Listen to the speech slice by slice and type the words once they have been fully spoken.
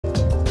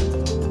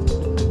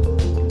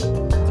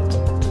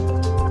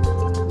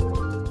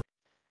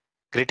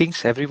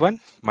Greetings everyone,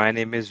 my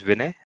name is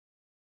Vinay.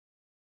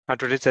 On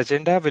today's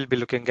agenda, we'll be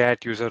looking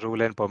at user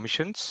role and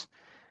permissions.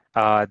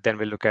 Then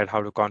we'll look at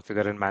how to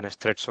configure and manage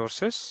threat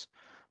sources.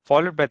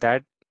 Followed by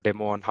that,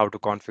 demo on how to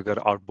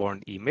configure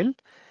outbound email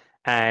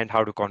and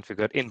how to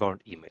configure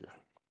inbound email.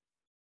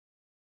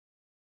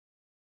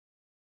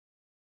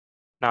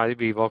 Now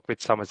we work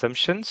with some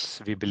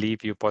assumptions. We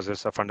believe you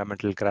possess a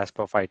fundamental grasp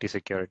of IT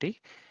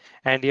security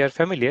and you are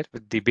familiar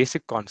with the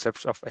basic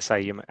concepts of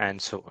SIEM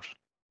and SOAR.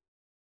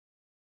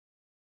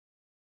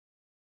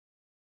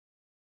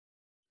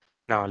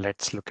 Now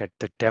let's look at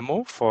the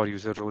demo for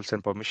user roles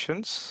and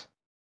permissions.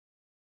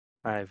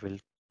 I will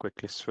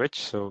quickly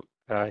switch. So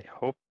I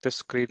hope the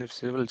screen is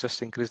visible.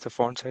 Just increase the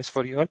font size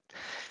for you all.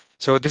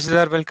 So this is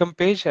our welcome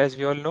page, as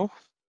we all know.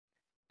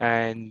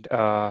 And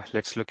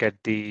let's look at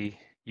the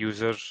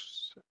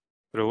users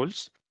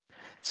roles.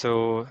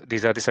 So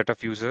these are the set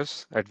of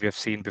users that we have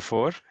seen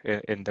before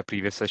in the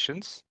previous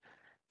sessions.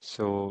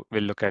 So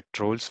we'll look at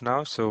roles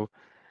now. So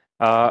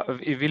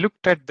we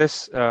looked at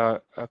this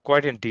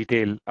quite in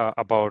detail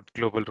about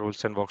global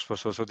roles and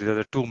workspace roles. So these are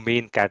the two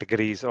main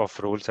categories of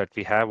roles that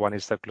we have. One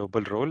is the global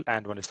role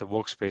and one is the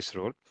workspace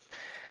role.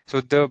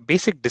 So the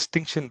basic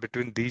distinction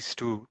between these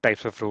two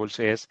types of roles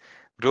is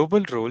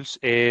global roles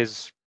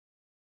is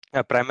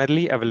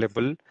primarily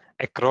available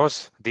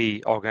across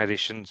the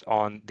organizations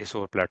on the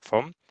SOAR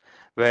platform,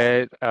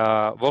 where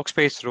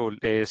workspace role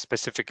is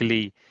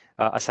specifically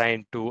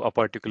assigned to a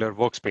particular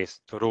workspace.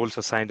 So roles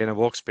assigned in a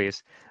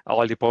workspace,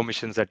 all the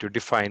permissions that you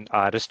define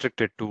are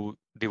restricted to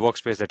the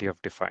workspace that you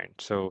have defined.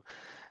 So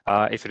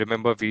if you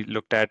remember, we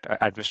looked at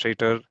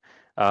administrator,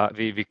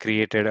 we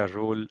created a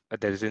role,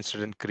 there is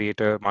incident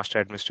creator, master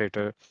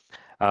administrator,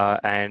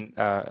 and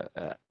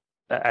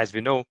as we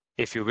know,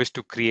 if you wish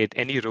to create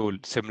any role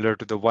similar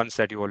to the ones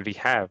that you already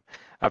have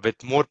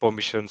with more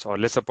permissions or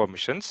lesser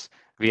permissions,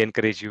 we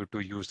encourage you to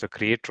use the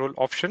create role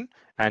option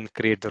and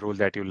create the role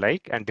that you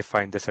like and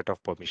define the set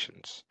of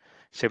permissions.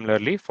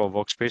 Similarly, for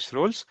workspace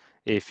roles,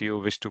 if you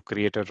wish to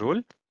create a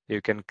role,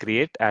 you can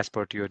create as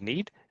per to your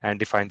need and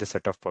define the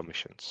set of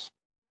permissions.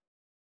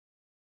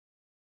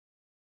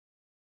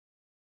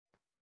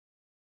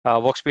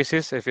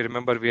 Workspaces, if you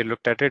remember, we had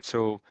looked at it.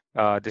 So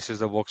this is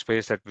the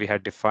workspace that we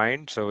had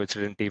defined. So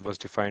incident team was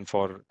defined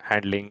for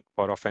handling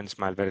for offense,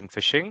 malware, and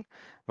phishing,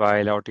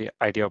 while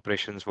IT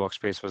operations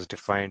workspace was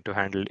defined to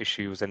handle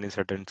issues and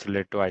incidents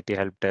related to IT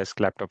help desk,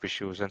 laptop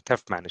issues, and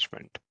theft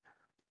management.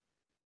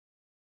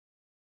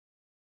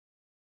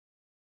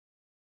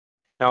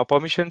 Now,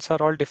 permissions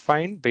are all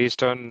defined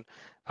based on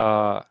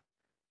uh,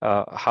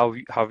 how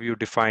you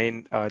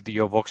define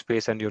your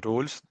workspace and your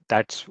roles.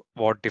 That's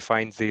what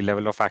defines the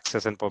level of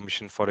access and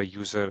permission for a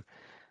user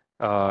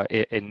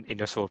in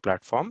your SOAR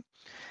platform.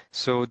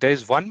 So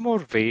there's one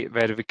more way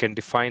where we can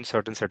define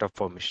certain set of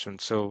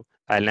permissions. So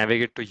I'll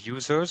navigate to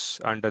users.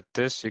 Under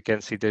this, you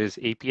can see there is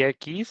API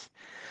keys.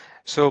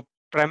 So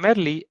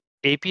primarily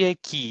API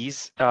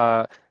keys,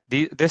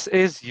 this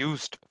is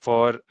used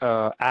for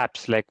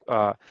apps like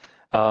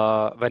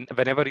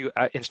whenever you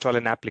install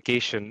an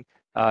application,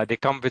 they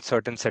come with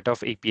certain set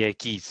of API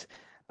keys,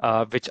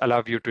 which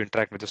allow you to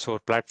interact with the SOAR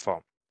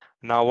platform.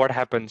 Now, what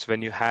happens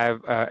when you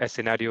have a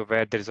scenario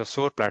where there is a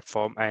SOAR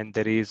platform and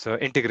there is an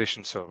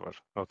integration server?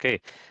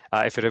 Okay,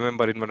 if you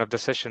remember in one of the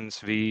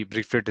sessions, we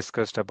briefly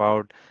discussed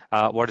about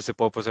what is the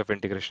purpose of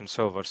integration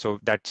server. So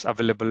that's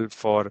available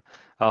for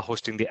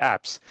hosting the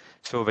apps.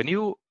 So when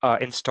you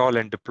install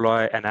and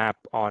deploy an app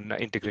on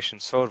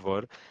integration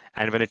server,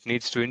 and when it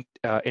needs to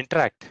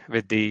interact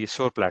with the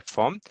SOAR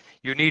platform,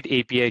 you need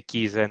API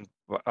keys and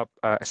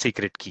a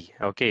secret key.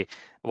 Okay,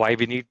 why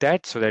we need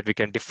that? So that we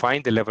can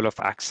define the level of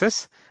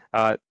access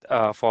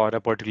for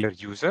a particular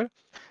user.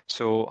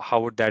 So how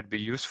would that be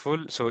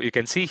useful? So you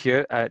can see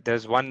here,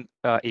 there's one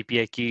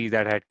API key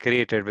that I had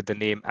created with the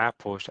name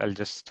app host. I'll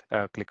just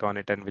click on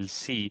it and we'll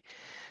see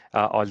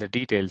all the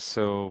details.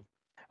 So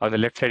on the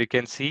left side, you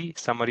can see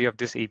summary of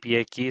this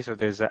API key. So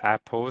there's an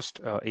app host,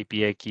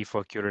 API key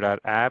for QRadar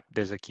app.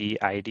 There's a key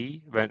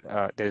ID when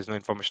there is no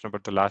information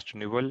about the last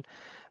renewal.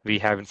 We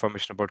have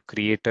information about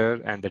creator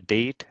and the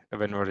date,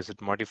 when or is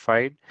it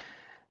modified.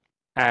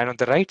 And on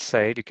the right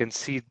side, you can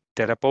see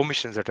there are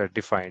permissions that are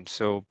defined.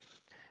 So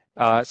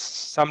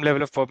some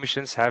level of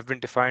permissions have been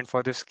defined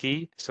for this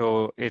key.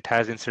 So it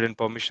has incident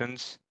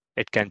permissions.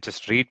 It can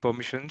just read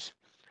permissions.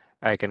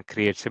 I can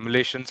create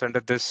simulations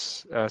under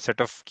this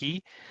set of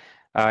key.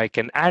 I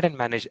can add and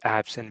manage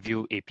apps and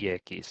view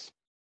API keys.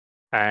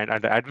 And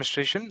under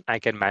administration, I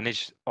can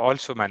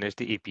also manage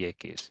the API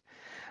keys.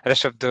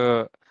 Rest of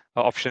the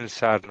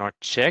options are not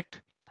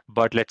checked.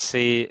 But let's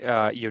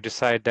say you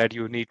decide that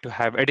you need to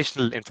have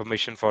additional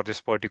information for this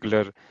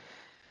particular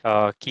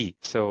key.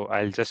 So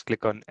I'll just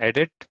click on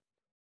edit.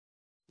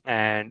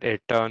 And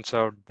it turns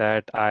out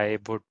that I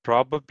would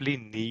probably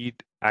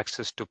need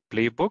access to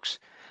playbooks,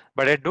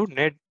 but I don't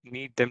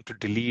need them to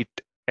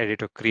delete,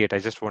 edit, or create. I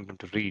just want them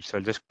to read. So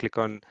I'll just click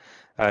on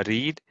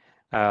read,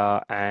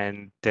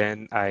 and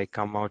then I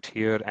come out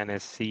here and I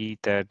see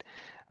that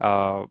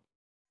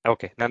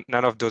Okay,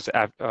 none of those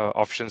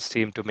options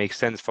seem to make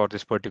sense for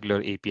this particular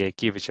API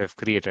key which I've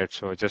created.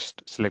 So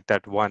just select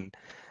that one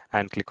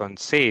and click on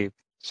save.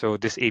 So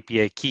this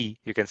API key,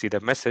 you can see the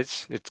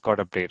message, it's got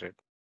updated.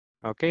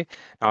 Okay,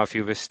 now if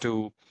you wish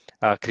to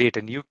create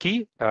a new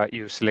key,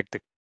 you select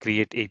the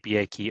create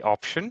API key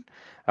option,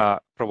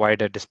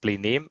 provide a display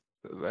name,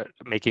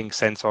 making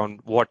sense on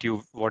what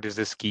is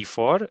this key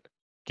for,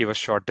 give a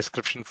short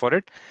description for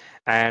it.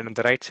 And on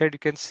the right side, you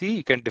can see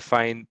you can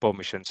define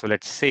permission. So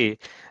let's say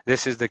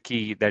this is the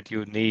key that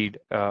you need,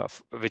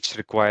 which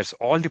requires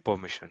all the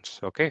permissions.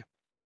 Okay,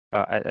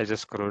 I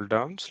just scroll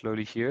down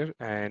slowly here,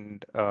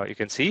 and you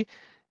can see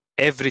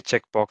every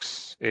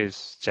checkbox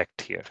is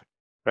checked here,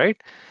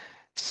 right?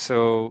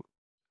 So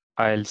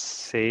I'll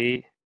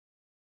say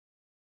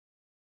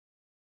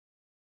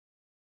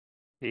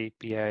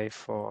API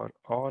for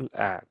all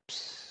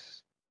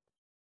apps,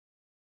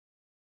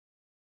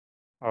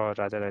 or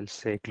rather I'll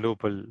say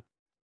global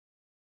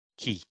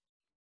key.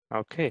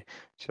 Okay,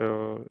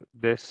 so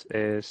this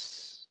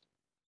is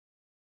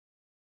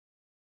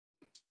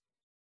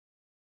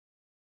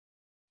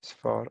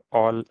for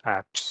all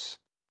apps.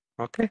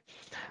 Okay,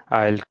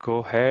 I'll go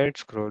ahead,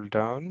 scroll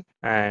down,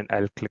 and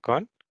I'll click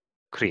on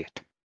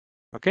create.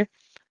 Okay,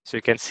 so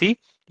you can see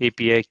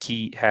API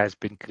key has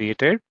been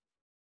created.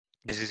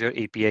 This is your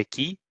API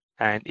key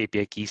and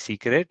API key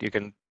secret. You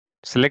can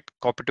select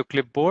copy to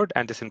clipboard,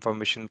 and this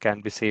information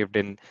can be saved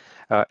in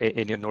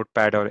your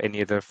notepad or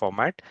any other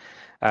format.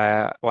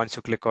 Once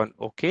you click on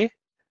OK,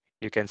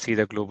 you can see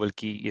the global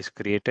key is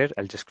created.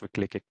 I'll just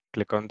quickly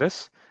click on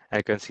this.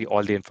 I can see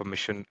all the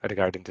information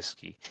regarding this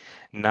key.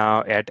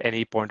 Now, at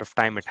any point of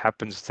time, it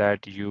happens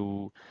that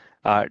you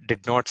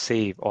did not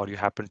save or you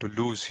happen to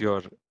lose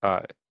your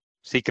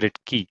secret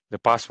key, the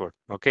password.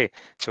 Okay,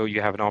 so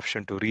you have an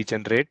option to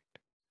regenerate.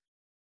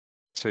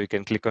 So you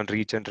can click on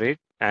regenerate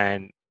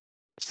and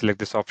select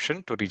this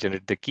option to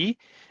regenerate the key.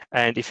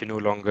 And if you no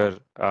longer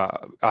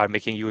are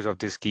making use of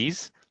these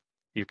keys,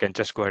 you can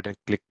just go ahead and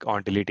click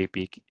on delete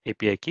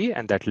API key,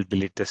 and that will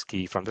delete this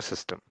key from the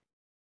system.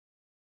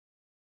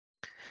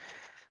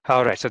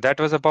 All right, so that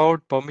was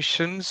about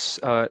permissions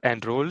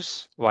and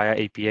roles via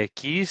API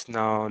keys.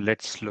 Now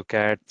let's look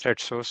at thread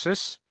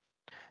sources.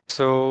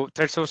 So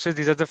thread sources,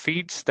 these are the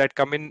feeds that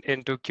come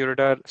into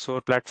QRadar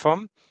SOAR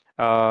platform,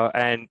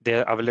 and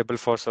they're available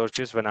for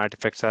searches when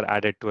artifacts are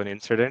added to an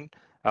incident.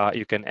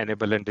 You can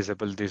enable and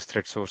disable these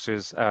thread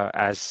sources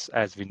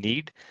as we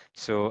need.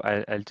 So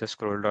I'll just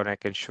scroll down. I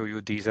can show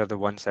you these are the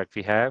ones that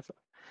we have.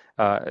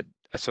 Uh,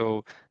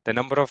 so the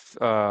number of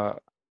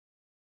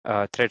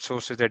thread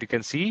sources that you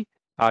can see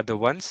are the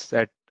ones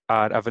that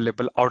are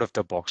available out of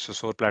the box. So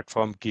SOAR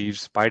platform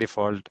gives by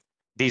default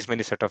these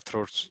many set of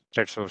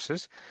thread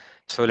sources.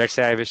 So let's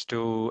say I wish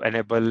to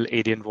enable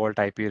Alien Vault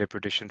IP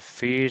reputation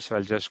feed. So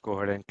I'll just go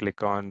ahead and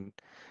click on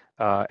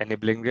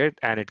enabling it,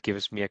 and it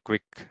gives me a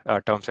quick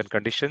terms and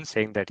conditions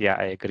saying that, yeah,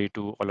 I agree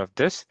to all of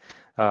this.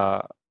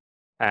 Uh,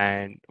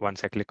 and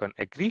once I click on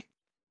agree,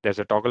 there's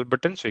a toggle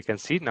button. So you can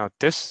see now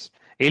this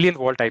Alien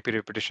Vault IP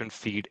repetition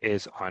feed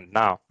is on.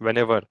 Now,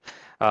 whenever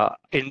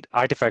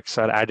artifacts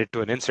are added to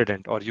an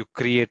incident or you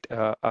create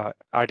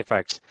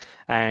artifacts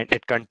and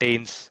it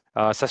contains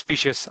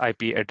suspicious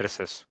IP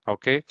addresses,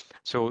 okay?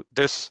 So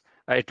this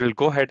it will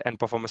go ahead and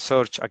perform a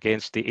search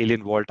against the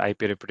Alien Vault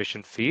IP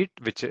repetition feed,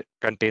 which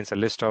contains a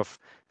list of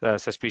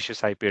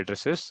suspicious IP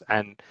addresses,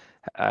 and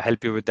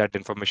help you with that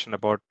information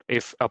about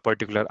if a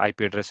particular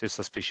IP address is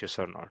suspicious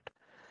or not.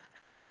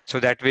 So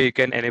that way you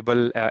can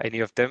enable any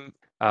of them.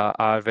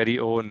 Our very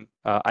own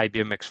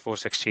IBM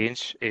X-Force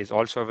Exchange is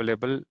also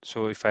available.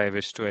 So if I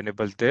wish to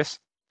enable this,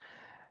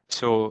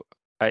 so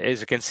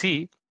as you can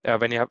see,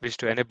 when you wish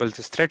to enable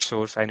this thread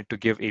source, I need to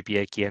give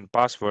API key and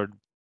password.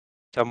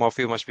 Some of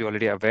you must be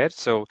already aware.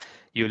 So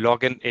you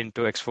log in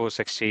into X-Force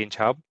Exchange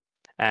Hub,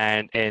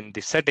 and in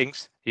the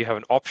settings, you have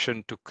an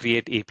option to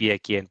create API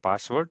key and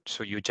password.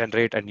 So you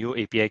generate a new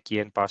API key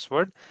and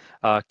password,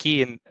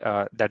 key in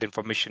that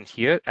information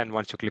here. And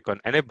once you click on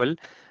enable,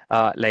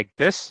 like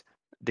this,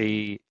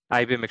 the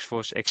IBM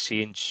X-Force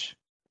Exchange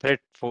thread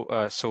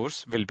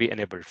source will be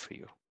enabled for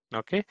you.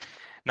 Okay.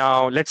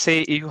 Now, let's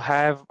say you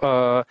have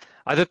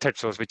other thread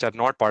sources which are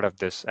not part of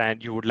this,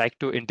 and you would like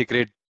to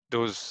integrate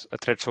those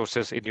thread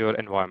sources in your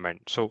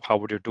environment. So how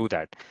would you do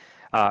that?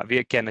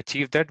 We can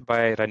achieve that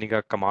by running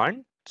a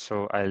command.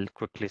 So I'll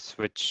quickly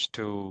switch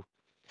to,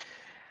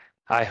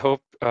 I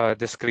hope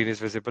this screen is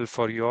visible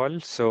for you all.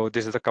 So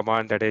this is the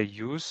command that I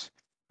use.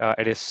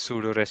 It is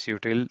sudo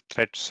resutil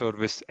thread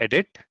service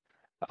edit.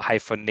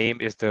 Hyphen name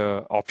is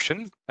the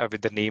option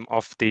with the name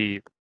of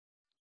the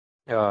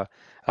uh,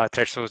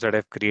 thread source that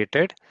I've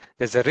created.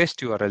 There's a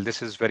REST URL.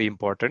 This is very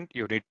important.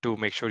 You need to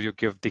make sure you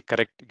give the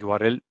correct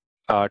URL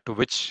to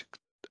which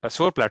a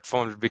SOAR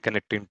platform will be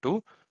connecting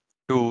to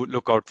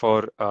look out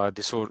for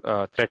the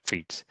SOAR thread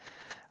feeds.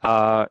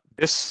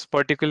 This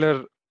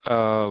particular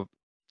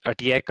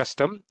TI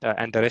custom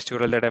and the REST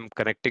URL that I'm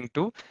connecting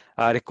to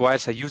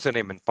requires a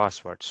username and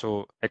password.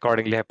 So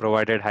accordingly, I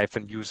provided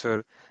hyphen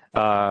user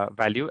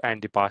value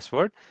and the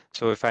password.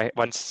 So if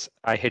once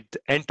I hit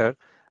enter,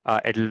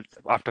 it'll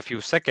after a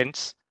few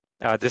seconds,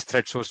 this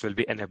thread source will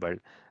be enabled.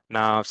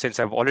 Now, since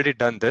I've already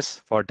done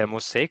this for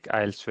demo's sake,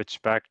 I'll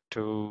switch back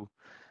to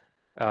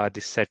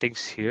the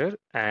settings here,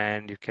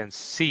 and you can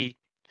see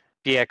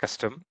AI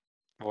custom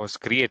was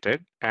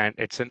created and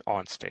it's in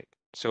on state.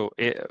 So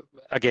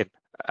again,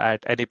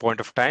 at any point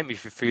of time,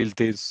 if you feel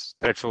these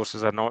thread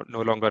sources are no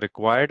longer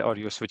required or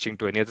you're switching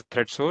to any other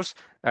thread source,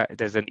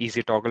 there's an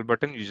easy toggle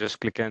button. You just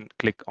click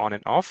on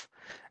and off,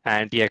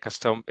 and AI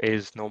custom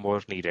is no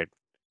more needed.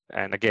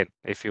 And again,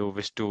 if you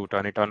wish to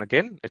turn it on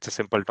again, it's a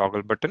simple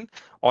toggle button.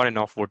 On and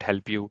off would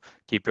help you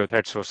keep your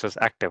thread sources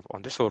active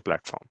on the SOAR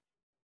platform.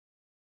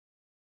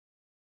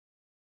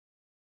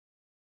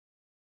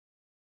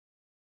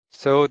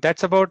 So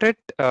that's about it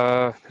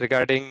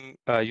regarding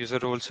user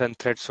roles and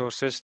thread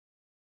sources.